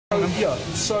Yeah.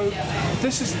 So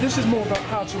this is more about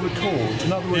how to record.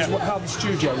 In other words, how the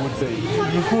studio would be.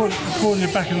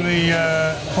 Recorded back in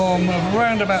the from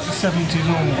around about the 70s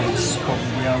onwards,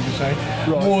 probably I would say,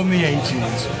 more than the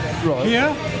 80s. Right.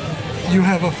 Here you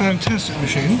have a fantastic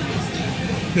machine.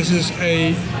 This is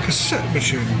a cassette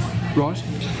machine. Right.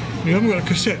 You haven't got a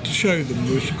cassette to show them,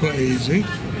 which is quite easy,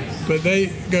 but they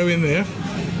go in there,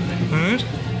 right?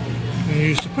 And you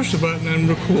used to push the button and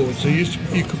record. So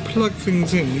you could plug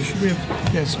things in. You should be able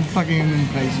to, some plugging in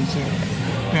places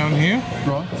down here.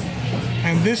 Right.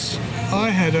 And this, I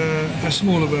had a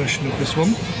smaller version of this one.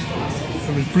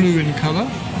 It was blue in colour,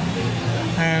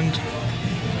 and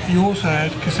you also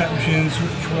had cassette machines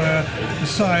which were the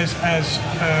size as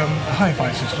a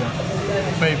hi-fi system,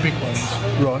 very big ones.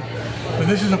 Right. But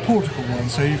this is a portable one,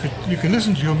 so you can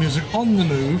listen to your music on the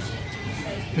move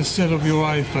instead of your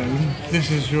iPhone. This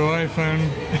is your iPhone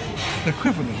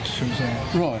equivalent, shall we say.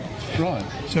 Right. Right.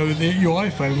 So your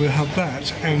iPhone will have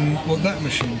that and what that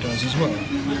machine does as well.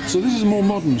 So this is a more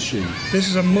modern machine. This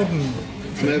is a modern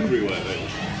thing. Everywhere then.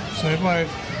 So if I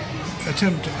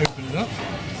attempt to open it up,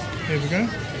 here we go.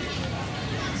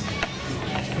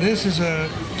 This is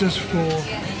just for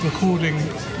recording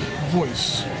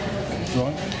voice.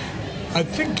 Right. I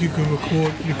think you can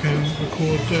record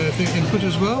input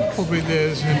as well. Probably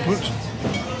there's an input.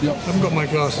 Yep. I haven't got my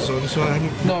glasses on, so I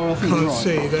can't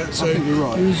see that. So I think you're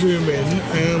right. you zoom in.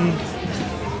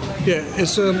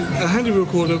 It's a handy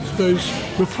recorder for those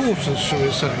reporters, shall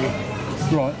we say.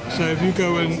 Right. So if you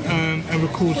go and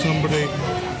record somebody,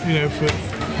 you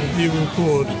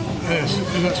record. Yes,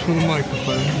 that's for the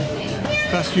microphone.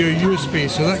 That's your USB,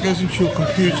 so that goes into your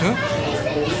computer.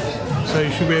 So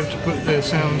you should be able to put the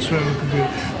sounds from the computer.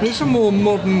 This is a more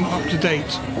modern,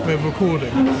 up-to-date way of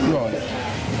recording. Right.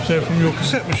 So from your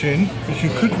cassette machine, which you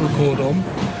could record on,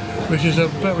 which is a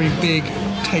very big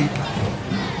tape,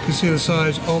 you can see the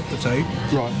size of the tape,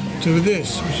 Right. to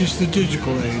this, which is the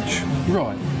digital age.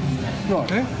 Right. Right.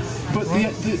 Okay? But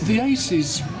the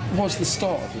 80s was the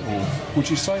start of it all. Would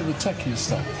you say the techie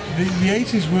stuff? The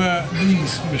 80s were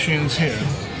these machines here,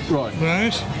 Right.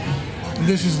 right?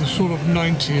 This is the sort of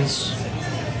 90s,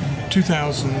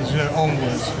 2000s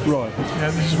onwards. Right.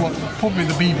 Yeah, this is what probably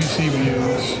the BBC will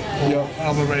use, or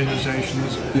other radio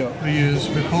stations will use,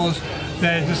 because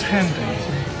they're just handy.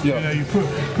 Yeah. You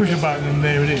push a button and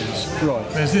there it is. Right.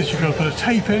 Whereas this, you've got to put a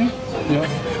tape in, Yeah.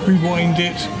 rewind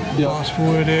it, fast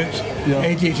forward it,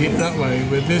 edit it that way.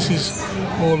 But this is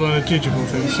all on a digital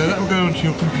thing. So that will go onto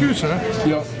your computer.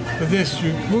 Yeah. But this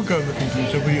you will go on the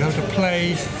computer, but you have to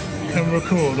play and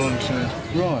record onto it.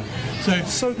 Right.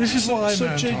 So this is what I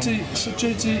learned. GD,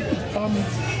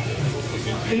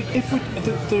 if we,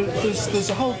 there's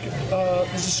a whole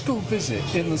there's a school visit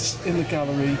in the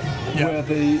gallery where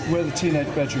the teenage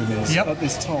bedroom is at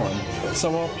this time.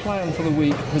 So our plan for the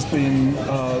week has been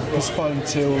postponed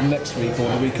till next week or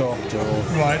the week after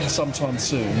or sometime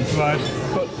soon. Right.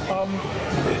 But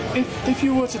if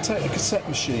you were to take a cassette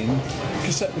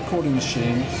recording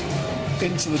machine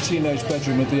into the teenage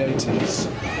bedroom of the 80s,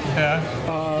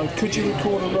 could you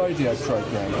record a radio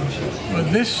program?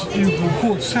 But this, you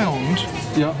record sound.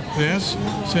 Yeah. Yes.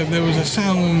 So if there was a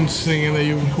sound thing in there,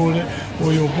 you record it,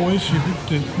 or your voice. You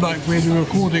could, like we're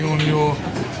recording on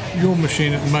your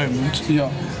machine at the moment.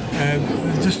 Yeah.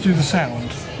 Just do the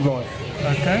sound. Right.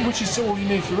 Okay. Which is all you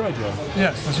need for radio.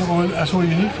 Yes, that's all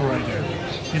you need for radio.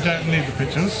 You don't need the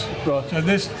pictures. Right. So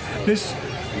this.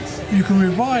 You can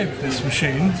revive this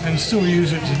machine and still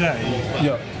use it today.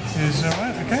 Yeah. Is that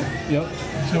right? Okay. Yeah.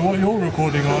 So what you're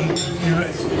recording on,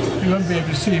 you won't be able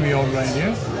to see me on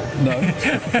radio. No.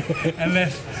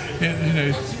 Unless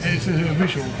it's a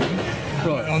visual thing.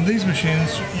 Right. On these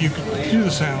machines, you can do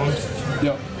the sound.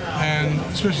 Yeah. And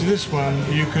especially this one,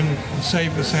 you can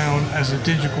save the sound as a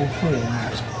digital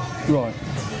format. Right.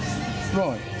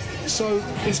 Right. So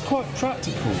it's quite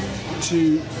practical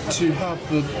to have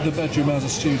the bedroom as a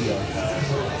studio.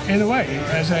 In a way,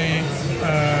 as a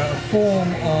form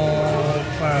of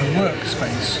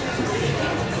workspace,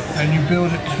 and you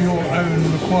build it to your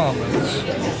own requirements.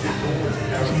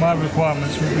 So my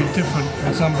requirements would be different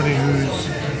from somebody who's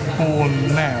born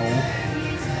now,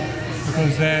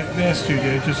 because their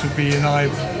studio just would be an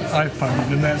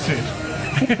iPhone and that's it.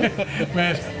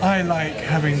 Whereas I like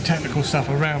having technical stuff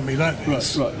around me like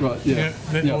this. Right, yeah.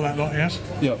 All that lot, yes?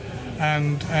 Yeah.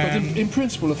 But in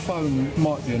principle, a phone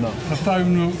might be enough. A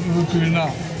phone would be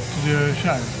enough to do a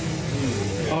show.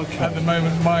 Okay. At the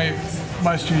moment,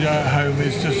 my studio at home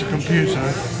is just a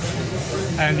computer,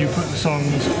 and you put the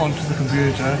songs onto the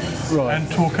computer and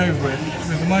talk over it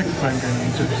with the microphone going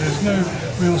into it. There's no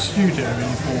real studio in the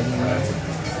form in there.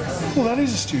 Well, that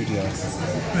is a studio.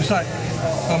 It's like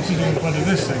I'm sitting in front of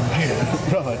this thing here.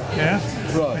 Right. Yes.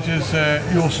 Right. Which is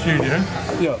your studio.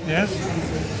 Yeah. Yes.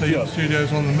 So your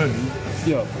studio's on the move.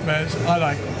 Yeah. Whereas I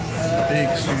like big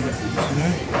studios, you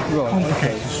know? Right.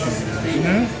 Complicated studios, you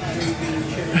know?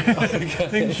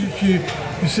 Things that you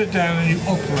sit down and you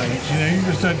operate, you know, you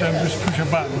just don't just push a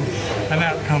button and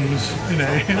out comes, you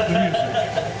know, the music.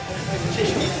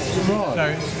 Right.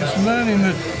 So it's learning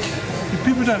that if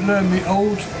people don't learn the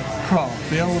old craft,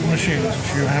 the old machines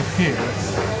which you have here,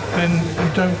 then you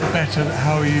don't better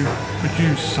how you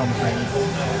produce something.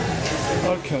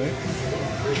 Okay.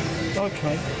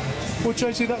 Okay. Well,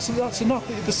 JT, that's enough.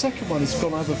 The second one has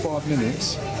gone over 5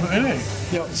 minutes. Really?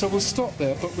 Yeah. So we'll stop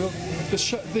there. But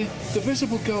the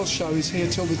Visible Girls show is here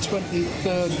till the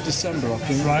 23rd of December, I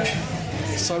think. Right.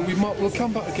 So we'll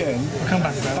come back again. We'll come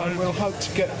back to that. And we'll hope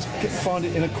to find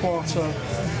it in a quieter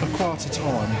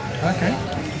time. Okay.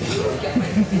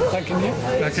 Thank you.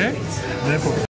 Okay. Therefore.